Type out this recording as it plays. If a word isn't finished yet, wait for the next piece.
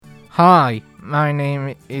Hi, my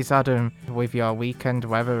name is Adam with your weekend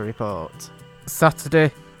weather report.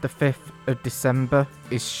 Saturday, the 5th of December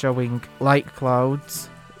is showing light clouds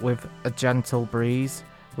with a gentle breeze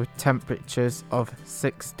with temperatures of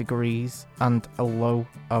 6 degrees and a low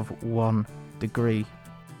of 1 degree.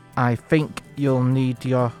 I think you'll need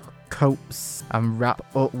your coats and wrap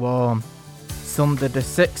up warm. Sunday the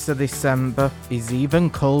 6th of December is even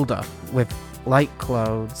colder with light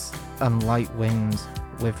clouds and light winds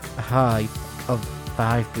with a high of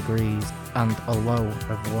 5 degrees and a low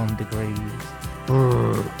of 1 degree.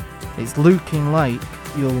 It's looking like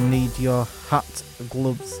you'll need your hat,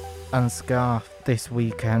 gloves and scarf this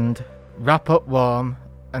weekend. Wrap up warm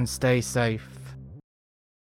and stay safe.